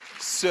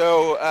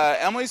So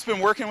Emily's been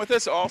working with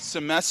us all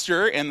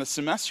semester, and the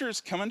semester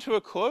is coming to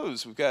a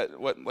close. We've got,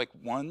 like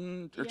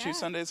 1 or 2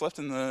 Sundays left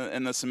in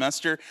the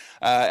semester.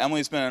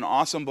 Emily's been an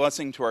awesome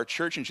blessing to our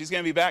church, and she's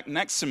going to be back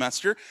next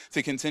semester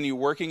to continue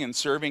working and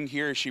serving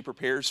here as she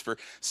prepares for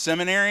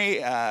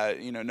seminary.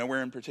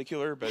 Nowhere in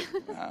particular, but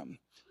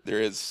there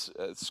is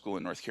a school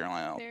in North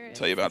Carolina I'll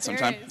tell you about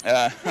sometime.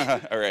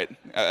 All right.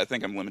 I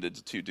think I'm limited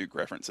to 2 Duke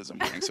references I'm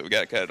getting, so we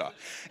got to cut it off.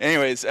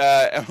 Anyways,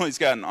 Emily's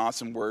got an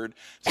awesome word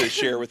to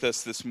share with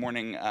us this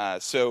morning.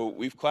 So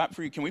we've clapped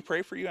for you. Can we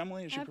pray for you,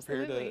 Emily, as you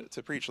prepare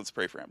to preach? Let's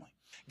pray for Emily.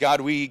 God,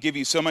 we give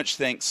you so much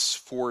thanks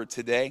for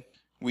today.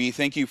 We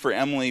thank you for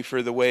Emily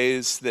for the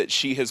ways that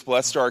she has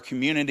blessed our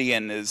community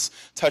and is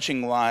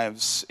touching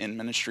lives in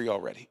ministry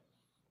already.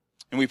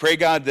 And we pray,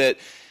 God, that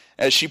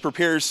as she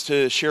prepares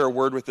to share a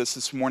word with us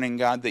this morning,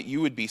 God, that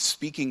you would be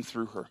speaking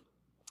through her.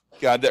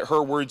 God, that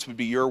her words would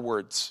be your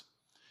words,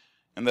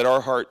 and that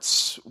our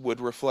hearts would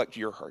reflect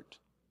your heart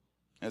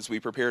as we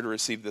prepare to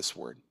receive this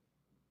word.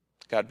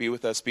 God, be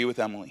with us, be with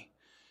Emily,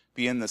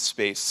 be in this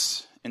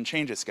space, and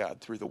change us, God,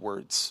 through the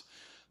words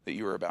that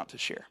you are about to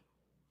share.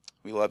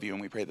 We love you,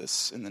 and we pray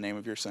this in the name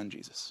of your Son,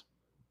 Jesus.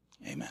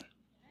 Amen.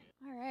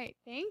 All right,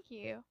 thank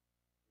you.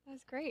 That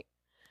was great.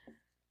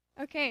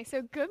 Okay,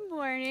 so good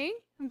morning.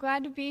 I'm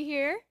glad to be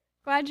here.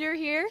 Glad you're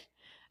here.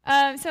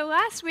 So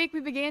last week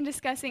we began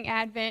discussing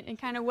Advent and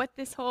kind of what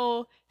this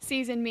whole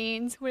season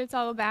means, what it's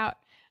all about.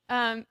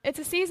 It's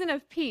a season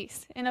of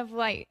peace and of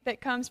light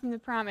that comes from the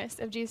promise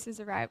of Jesus'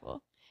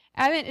 arrival.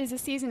 Advent is a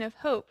season of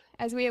hope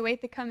as we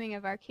await the coming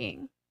of our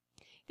King.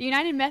 The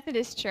United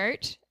Methodist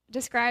Church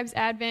describes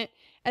Advent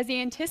as the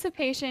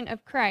anticipation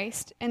of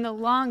Christ and the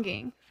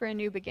longing for a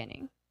new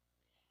beginning.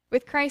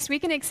 With Christ, we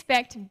can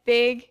expect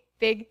big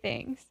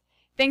things.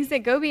 Things that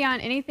go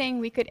beyond anything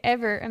we could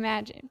ever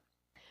imagine.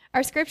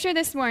 Our scripture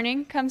this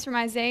morning comes from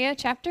Isaiah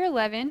chapter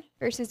 11,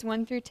 verses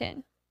 1 through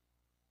 10.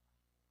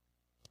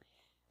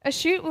 A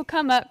shoot will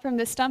come up from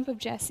the stump of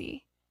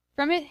Jesse.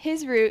 From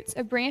his roots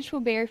a branch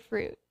will bear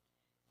fruit.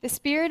 The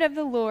Spirit of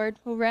the Lord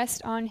will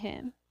rest on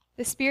him,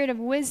 the Spirit of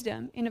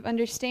wisdom and of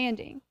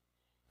understanding,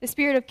 the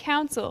Spirit of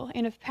counsel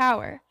and of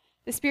power,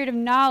 the Spirit of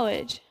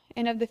knowledge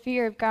and of the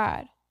fear of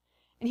God.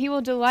 And he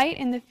will delight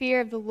in the fear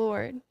of the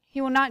Lord. He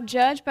will not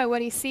judge by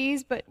what he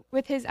sees but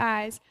with his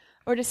eyes,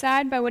 or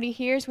decide by what he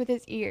hears with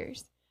his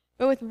ears.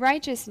 But with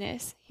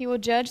righteousness he will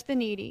judge the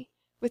needy.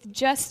 With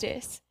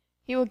justice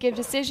he will give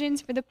decisions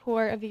for the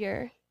poor of the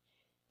earth.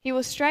 He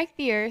will strike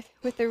the earth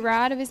with the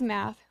rod of his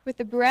mouth. With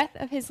the breath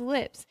of his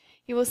lips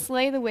he will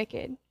slay the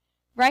wicked.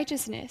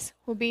 Righteousness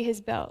will be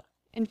his belt,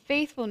 and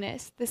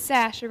faithfulness the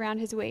sash around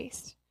his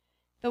waist.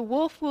 The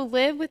wolf will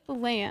live with the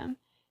lamb.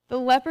 The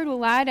leopard will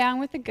lie down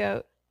with the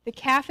goat. The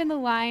calf and the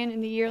lion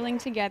and the yearling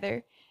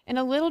together, and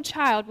a little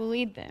child will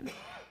lead them.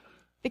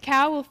 The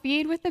cow will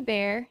feed with the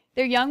bear,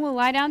 their young will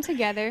lie down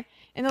together,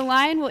 and the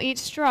lion will eat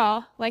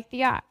straw like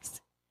the ox.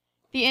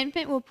 The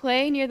infant will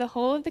play near the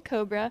hole of the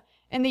cobra,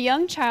 and the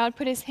young child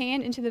put his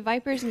hand into the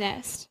viper's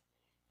nest.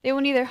 They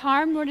will neither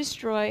harm nor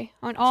destroy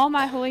on all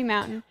my holy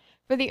mountain,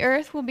 for the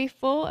earth will be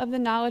full of the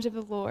knowledge of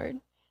the Lord,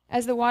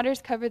 as the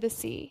waters cover the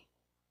sea.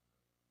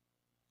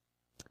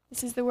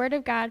 This is the word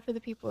of God for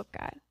the people of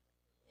God.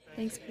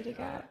 Thanks be to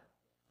God.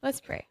 Let's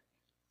pray.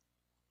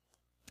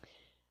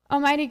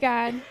 Almighty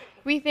God,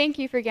 we thank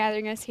you for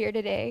gathering us here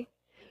today.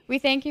 We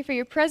thank you for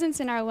your presence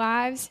in our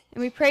lives,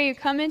 and we pray you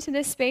come into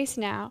this space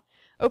now.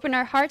 Open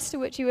our hearts to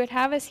what you would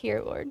have us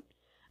hear, Lord.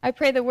 I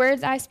pray the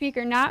words I speak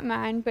are not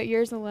mine, but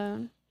yours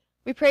alone.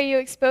 We pray you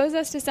expose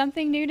us to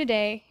something new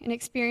today and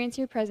experience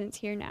your presence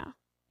here now.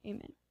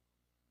 Amen.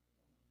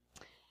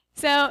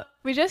 So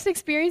we just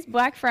experienced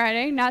Black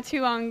Friday not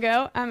too long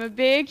ago. I'm a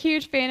big,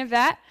 huge fan of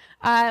that.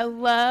 I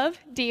love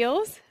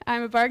deals.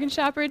 I'm a bargain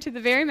shopper to the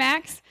very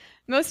max.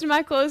 Most of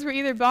my clothes were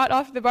either bought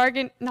off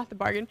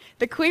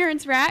the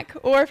clearance rack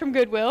or from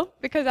Goodwill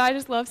because I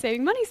just love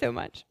saving money so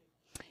much.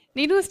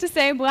 Needless to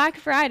say, Black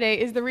Friday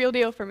is the real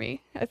deal for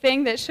me, a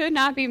thing that should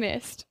not be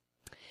missed.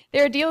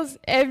 There are deals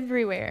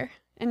everywhere,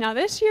 and now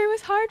this year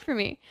was hard for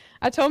me.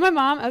 I told my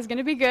mom I was going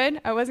to be good.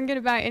 I wasn't going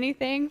to buy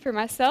anything for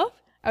myself.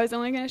 I was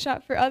only going to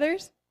shop for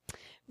others,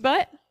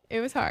 but it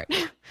was hard.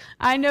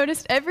 I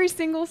noticed every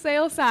single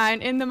sale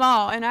sign in the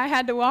mall, and I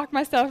had to walk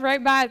myself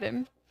right by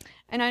them.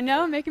 And I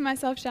know I'm making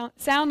myself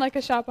sound like a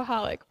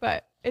shopaholic,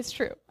 but it's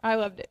true. I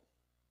loved it.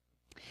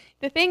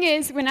 The thing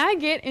is, when I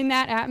get in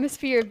that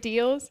atmosphere of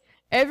deals,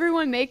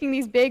 everyone making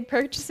these big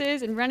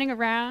purchases and running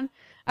around,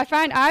 I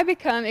find I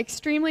become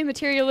extremely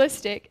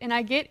materialistic, and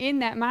I get in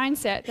that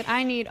mindset that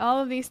I need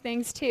all of these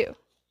things too.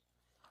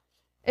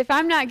 If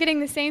I'm not getting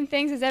the same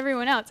things as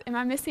everyone else, am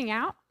I missing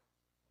out?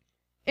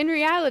 In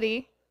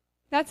reality,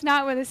 that's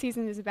not what the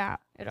season is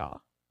about at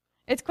all.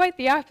 It's quite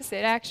the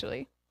opposite,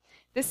 actually.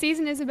 The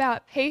season is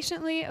about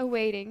patiently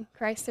awaiting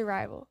Christ's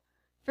arrival,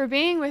 for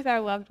being with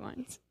our loved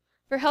ones,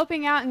 for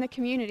helping out in the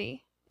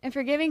community, and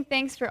for giving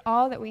thanks for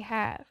all that we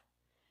have.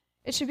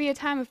 It should be a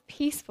time of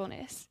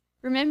peacefulness,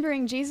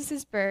 remembering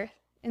Jesus' birth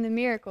and the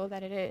miracle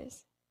that it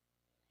is.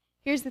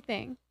 Here's the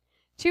thing.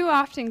 Too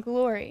often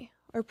glory,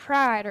 or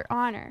pride, or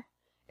honor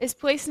is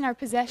placed in our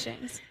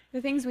possessions,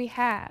 the things we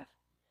have,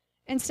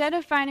 instead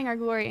of finding our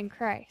glory in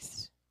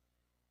Christ.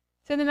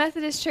 So the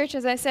Methodist Church,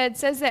 as I said,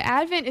 says that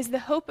Advent is the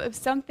hope of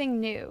something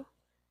new.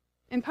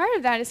 And part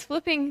of that is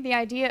flipping the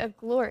idea of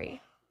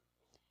glory.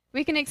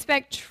 We can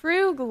expect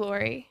true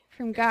glory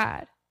from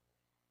God,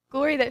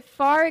 glory that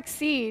far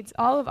exceeds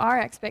all of our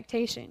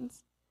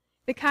expectations,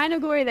 the kind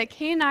of glory that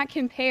cannot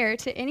compare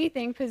to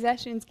anything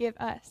possessions give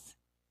us.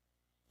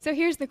 So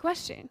here's the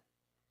question.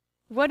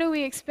 What do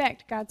we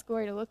expect God's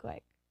glory to look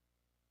like?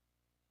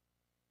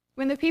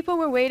 When the people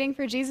were waiting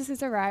for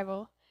Jesus'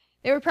 arrival,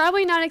 they were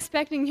probably not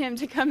expecting him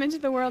to come into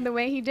the world the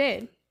way he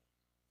did.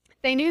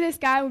 They knew this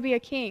guy would be a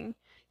king,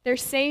 their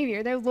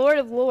Savior, their Lord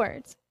of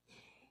Lords.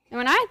 And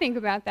when I think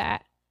about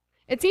that,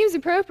 it seems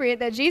appropriate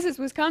that Jesus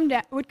would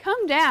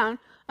come down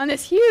on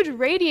this huge,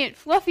 radiant,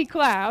 fluffy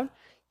cloud,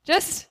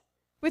 just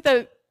with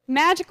a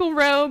magical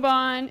robe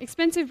on,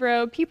 expensive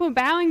robe, people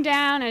bowing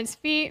down at his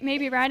feet,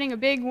 maybe riding a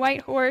big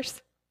white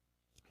horse.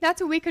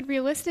 That's what we could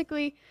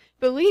realistically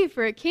believe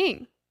for a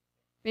king.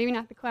 Maybe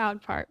not the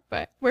cloud part,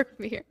 but work with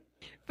me here.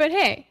 But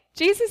hey,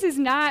 Jesus is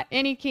not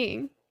any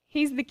king.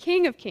 He's the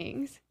King of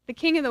Kings, the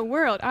King of the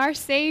world, our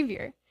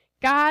Savior,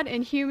 God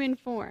in human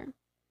form.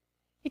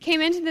 He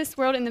came into this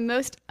world in the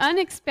most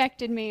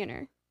unexpected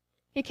manner.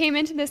 He came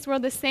into this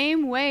world the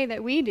same way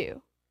that we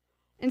do.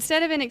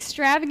 Instead of an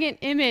extravagant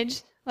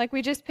image like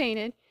we just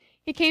painted,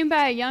 he came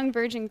by a young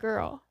virgin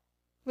girl,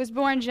 was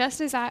born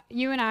just as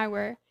you and I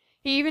were.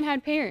 He even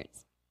had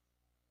parents.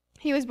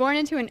 He was born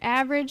into an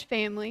average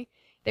family.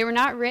 They were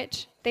not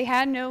rich. They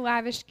had no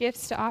lavish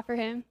gifts to offer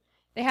him.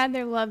 They had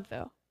their love,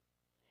 though.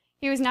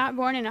 He was not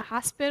born in a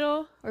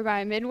hospital or by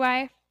a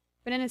midwife,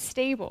 but in a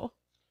stable.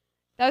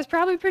 That was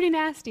probably pretty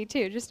nasty,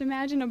 too. Just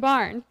imagine a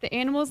barn, the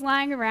animals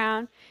lying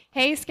around,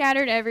 hay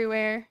scattered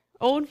everywhere,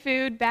 old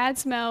food, bad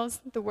smells,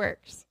 the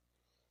works.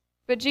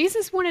 But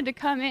Jesus wanted to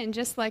come in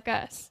just like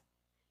us.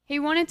 He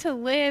wanted to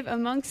live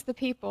amongst the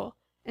people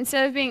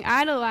instead of being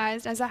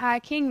idolized as a high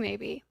king,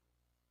 maybe.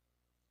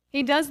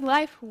 He does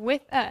life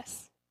with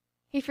us.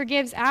 He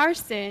forgives our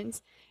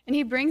sins, and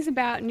he brings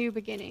about new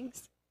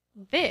beginnings.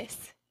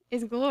 This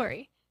is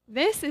glory.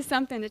 This is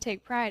something to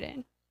take pride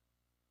in.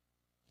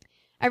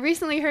 I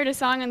recently heard a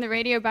song on the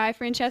radio by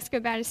Francesca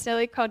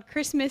Battistelli called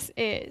Christmas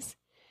Is.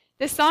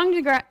 This song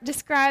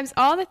describes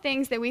all the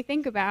things that we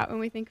think about when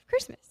we think of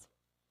Christmas.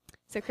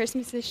 So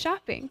Christmas is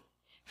shopping,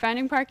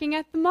 finding parking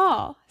at the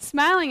mall,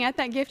 smiling at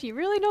that gift you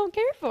really don't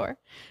care for,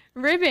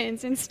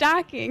 ribbons and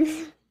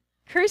stockings.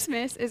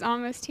 Christmas is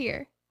almost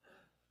here.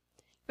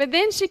 But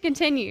then she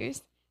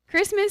continues,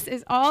 Christmas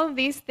is all of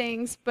these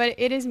things, but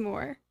it is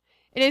more.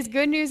 It is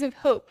good news of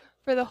hope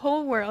for the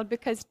whole world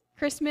because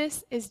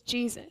Christmas is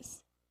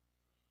Jesus.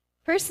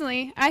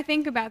 Personally, I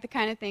think about the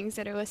kind of things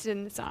that are listed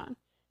in the song.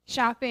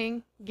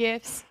 Shopping,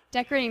 gifts,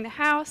 decorating the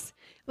house,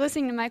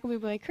 listening to Michael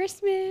Bublé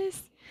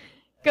Christmas,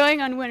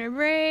 going on winter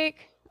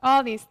break,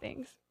 all these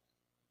things.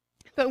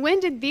 But when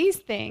did these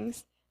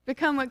things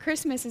become what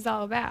Christmas is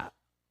all about?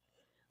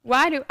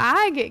 Why do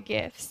I get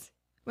gifts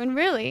when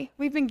really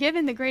we've been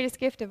given the greatest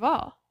gift of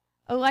all,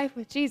 a life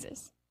with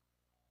Jesus?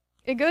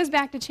 It goes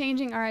back to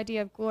changing our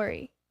idea of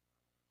glory.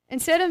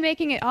 Instead of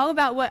making it all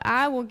about what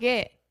I will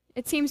get,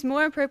 it seems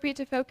more appropriate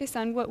to focus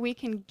on what we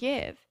can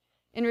give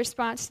in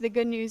response to the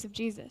good news of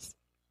Jesus.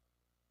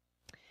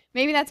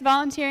 Maybe that's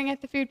volunteering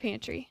at the food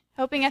pantry,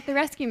 helping at the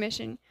rescue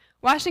mission,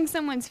 washing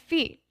someone's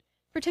feet,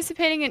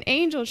 participating in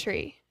Angel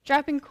Tree,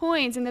 dropping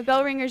coins in the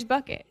bell ringer's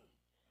bucket.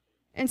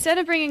 Instead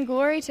of bringing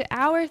glory to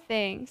our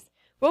things,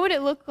 what would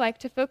it look like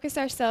to focus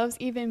ourselves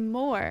even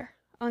more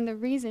on the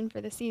reason for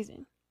the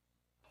season?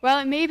 While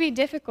it may be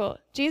difficult,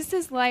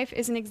 Jesus' life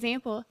is an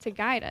example to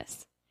guide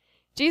us.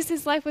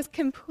 Jesus' life was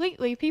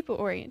completely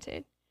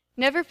people-oriented,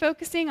 never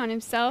focusing on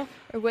himself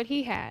or what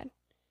he had.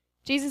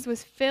 Jesus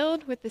was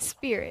filled with the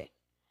Spirit,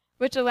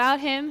 which allowed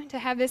him to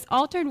have this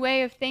altered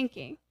way of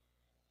thinking.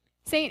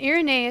 St.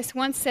 Irenaeus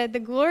once said, "The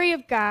glory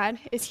of God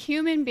is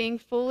human being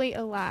fully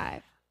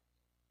alive."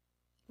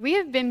 We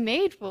have been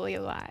made fully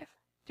alive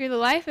through the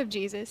life of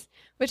Jesus,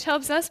 which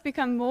helps us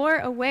become more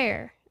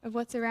aware of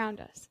what's around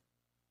us.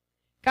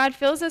 God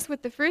fills us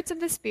with the fruits of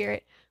the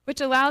Spirit, which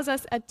allows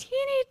us a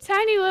teeny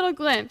tiny little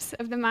glimpse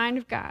of the mind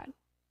of God.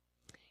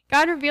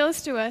 God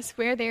reveals to us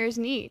where there is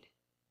need.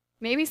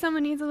 Maybe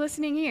someone needs a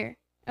listening ear,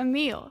 a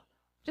meal,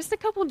 just a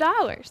couple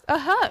dollars, a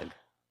hug.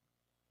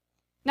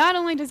 Not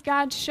only does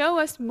God show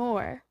us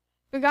more,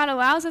 but God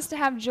allows us to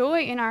have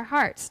joy in our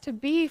hearts, to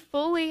be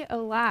fully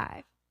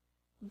alive.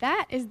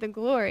 That is the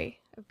glory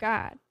of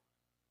God.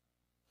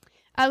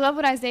 I love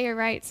what Isaiah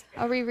writes.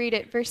 I'll reread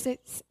it,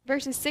 verses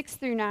 6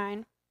 through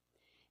 9.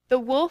 The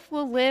wolf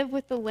will live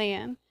with the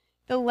lamb.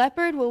 The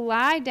leopard will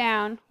lie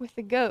down with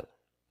the goat,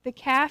 the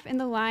calf and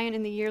the lion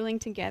and the yearling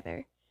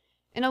together.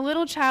 And a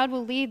little child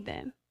will lead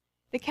them.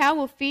 The cow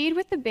will feed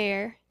with the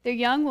bear. Their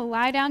young will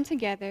lie down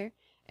together.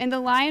 And the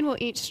lion will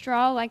eat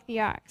straw like the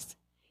ox.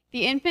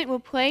 The infant will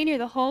play near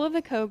the hole of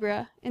the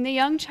cobra. And the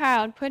young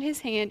child put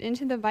his hand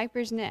into the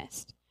viper's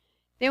nest.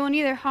 They will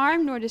neither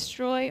harm nor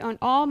destroy on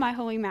all my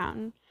holy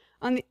mountain,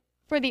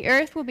 for the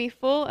earth will be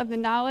full of the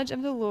knowledge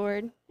of the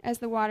Lord as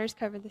the waters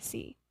cover the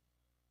sea.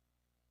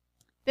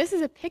 This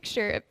is a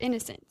picture of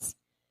innocence.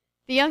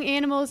 The young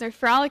animals are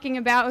frolicking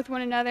about with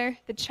one another,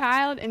 the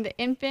child and the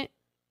infant.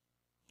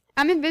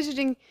 I'm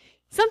envisioning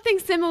something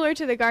similar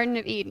to the Garden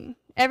of Eden.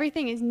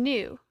 Everything is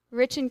new,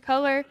 rich in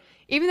color.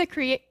 Even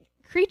the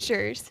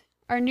creatures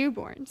are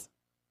newborns.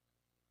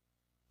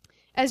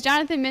 As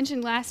Jonathan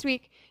mentioned last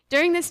week,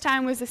 during this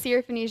time was the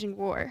Syrophoenician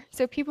War,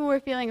 so people were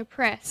feeling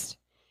oppressed.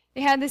 They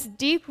had this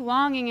deep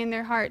longing in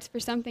their hearts for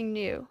something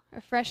new,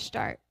 a fresh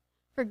start,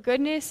 for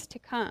goodness to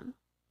come.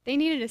 They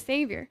needed a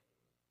Savior.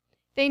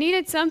 They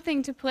needed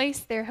something to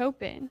place their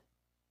hope in.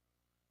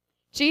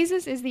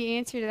 Jesus is the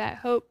answer to that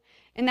hope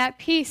and that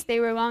peace they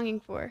were longing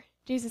for.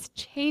 Jesus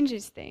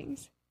changes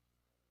things.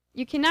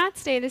 You cannot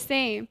stay the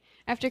same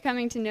after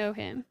coming to know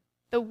him.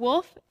 The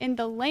wolf and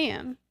the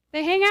lamb,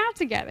 they hang out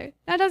together.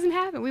 That doesn't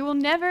happen. We will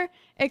never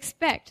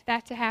expect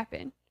that to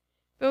happen.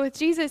 But with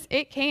Jesus,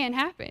 it can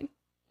happen.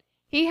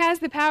 He has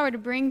the power to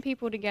bring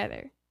people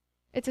together.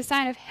 It's a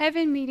sign of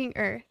heaven meeting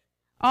earth,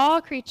 all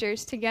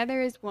creatures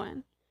together as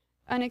one,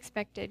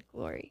 unexpected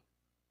glory.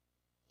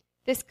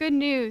 This good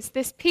news,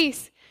 this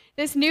peace,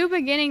 this new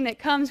beginning that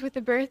comes with the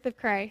birth of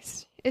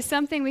Christ is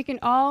something we can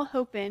all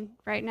hope in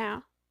right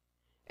now.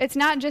 It's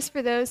not just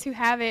for those who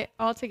have it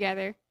all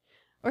together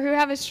or who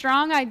have a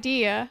strong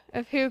idea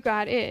of who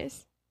God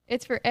is.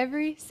 It's for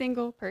every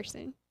single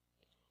person.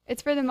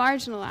 It's for the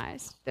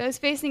marginalized, those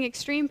facing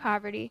extreme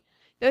poverty,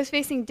 those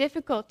facing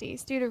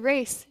difficulties due to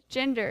race,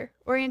 gender,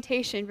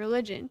 orientation,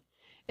 religion.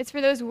 It's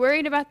for those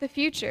worried about the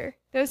future,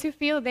 those who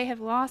feel they have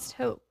lost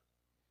hope.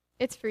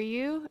 It's for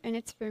you and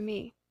it's for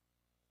me.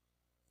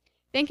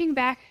 Thinking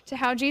back to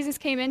how Jesus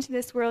came into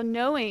this world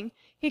knowing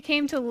he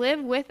came to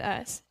live with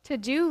us, to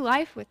do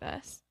life with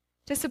us,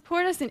 to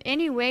support us in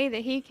any way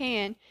that he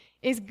can,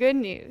 is good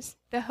news,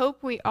 the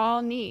hope we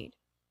all need.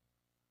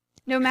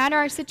 No matter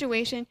our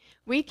situation,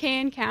 we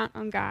can count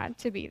on God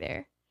to be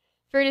there.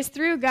 For it is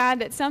through God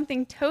that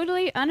something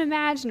totally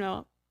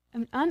unimaginable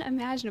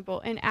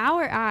in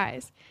our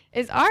eyes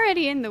is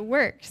already in the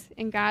works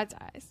in God's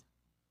eyes.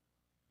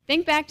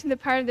 Think back to the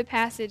part of the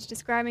passage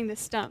describing the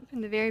stump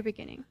in the very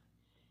beginning.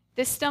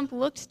 This stump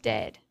looked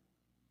dead.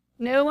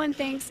 No one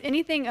thinks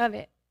anything of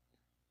it.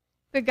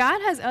 But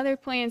God has other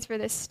plans for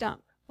this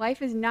stump.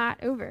 Life is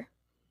not over.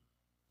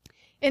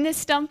 In this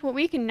stump, what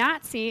we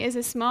cannot see is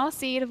a small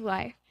seed of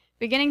life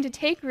beginning to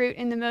take root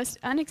in the most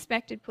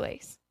unexpected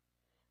place.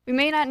 We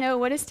may not know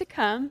what is to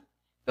come,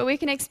 but we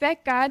can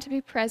expect God to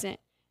be present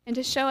and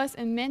to show us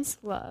immense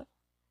love.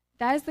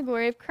 That is the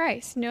glory of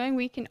Christ, knowing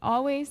we can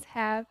always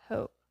have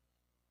hope.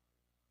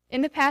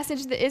 In the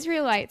passage, the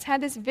Israelites had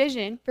this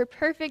vision for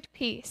perfect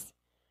peace,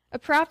 a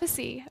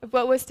prophecy of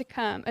what was to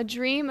come, a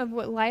dream of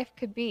what life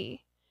could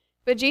be.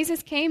 But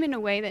Jesus came in a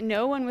way that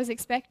no one was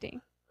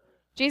expecting.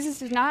 Jesus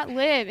did not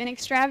live an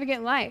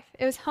extravagant life.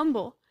 It was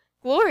humble,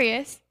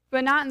 glorious,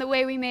 but not in the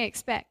way we may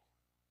expect.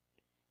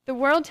 The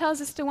world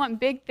tells us to want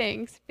big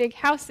things, big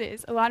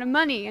houses, a lot of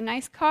money, a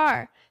nice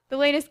car, the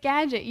latest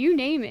gadget, you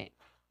name it.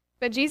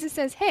 But Jesus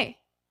says, hey,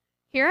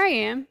 here I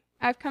am.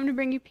 I've come to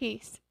bring you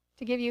peace,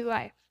 to give you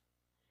life.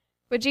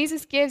 What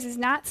Jesus gives is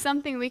not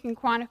something we can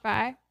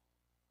quantify.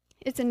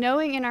 It's a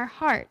knowing in our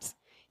hearts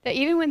that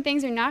even when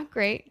things are not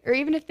great, or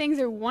even if things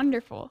are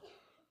wonderful,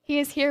 he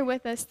is here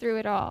with us through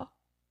it all.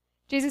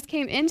 Jesus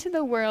came into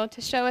the world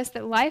to show us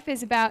that life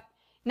is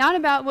not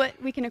about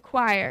what we can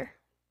acquire.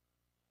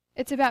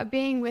 It's about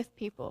being with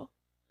people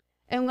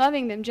and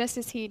loving them just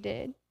as he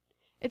did.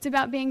 It's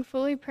about being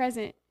fully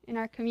present in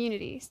our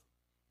communities,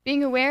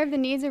 being aware of the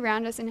needs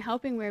around us and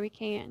helping where we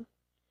can.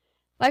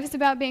 Life is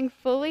about being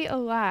fully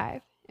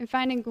alive and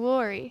finding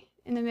glory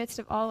in the midst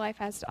of all life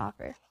has to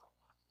offer.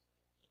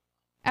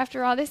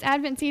 After all, this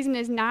Advent season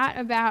is not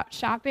about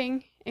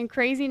shopping and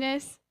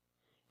craziness.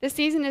 This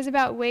season is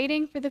about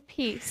waiting for the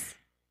peace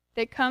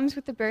that comes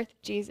with the birth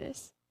of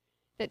Jesus,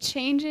 that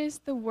changes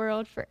the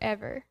world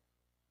forever.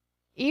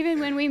 Even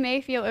when we may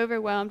feel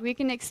overwhelmed, we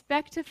can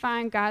expect to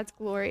find God's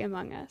glory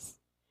among us.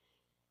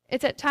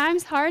 It's at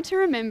times hard to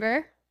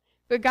remember,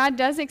 but God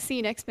does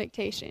exceed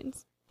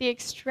expectations. The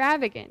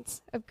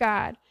extravagance of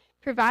God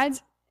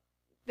provides,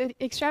 the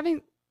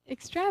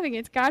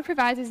extravagance God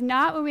provides is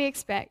not what we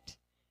expect.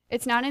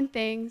 It's not in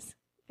things,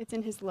 it's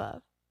in his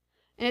love.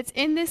 And it's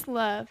in this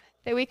love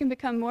that we can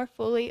become more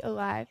fully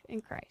alive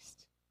in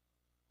Christ.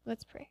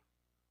 Let's pray.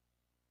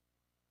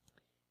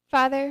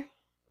 Father,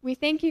 we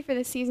thank you for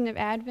the season of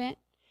Advent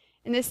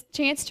and this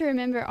chance to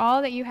remember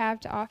all that you have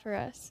to offer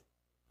us.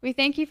 We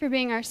thank you for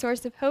being our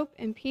source of hope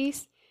and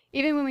peace,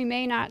 even when we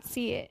may not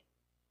see it.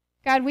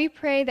 God, we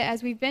pray that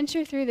as we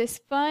venture through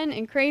this fun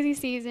and crazy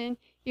season,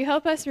 you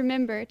help us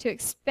remember to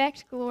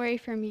expect glory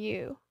from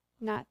you,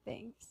 not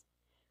things.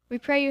 We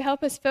pray you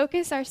help us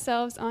focus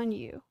ourselves on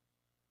you.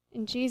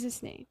 In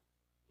Jesus' name,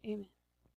 amen.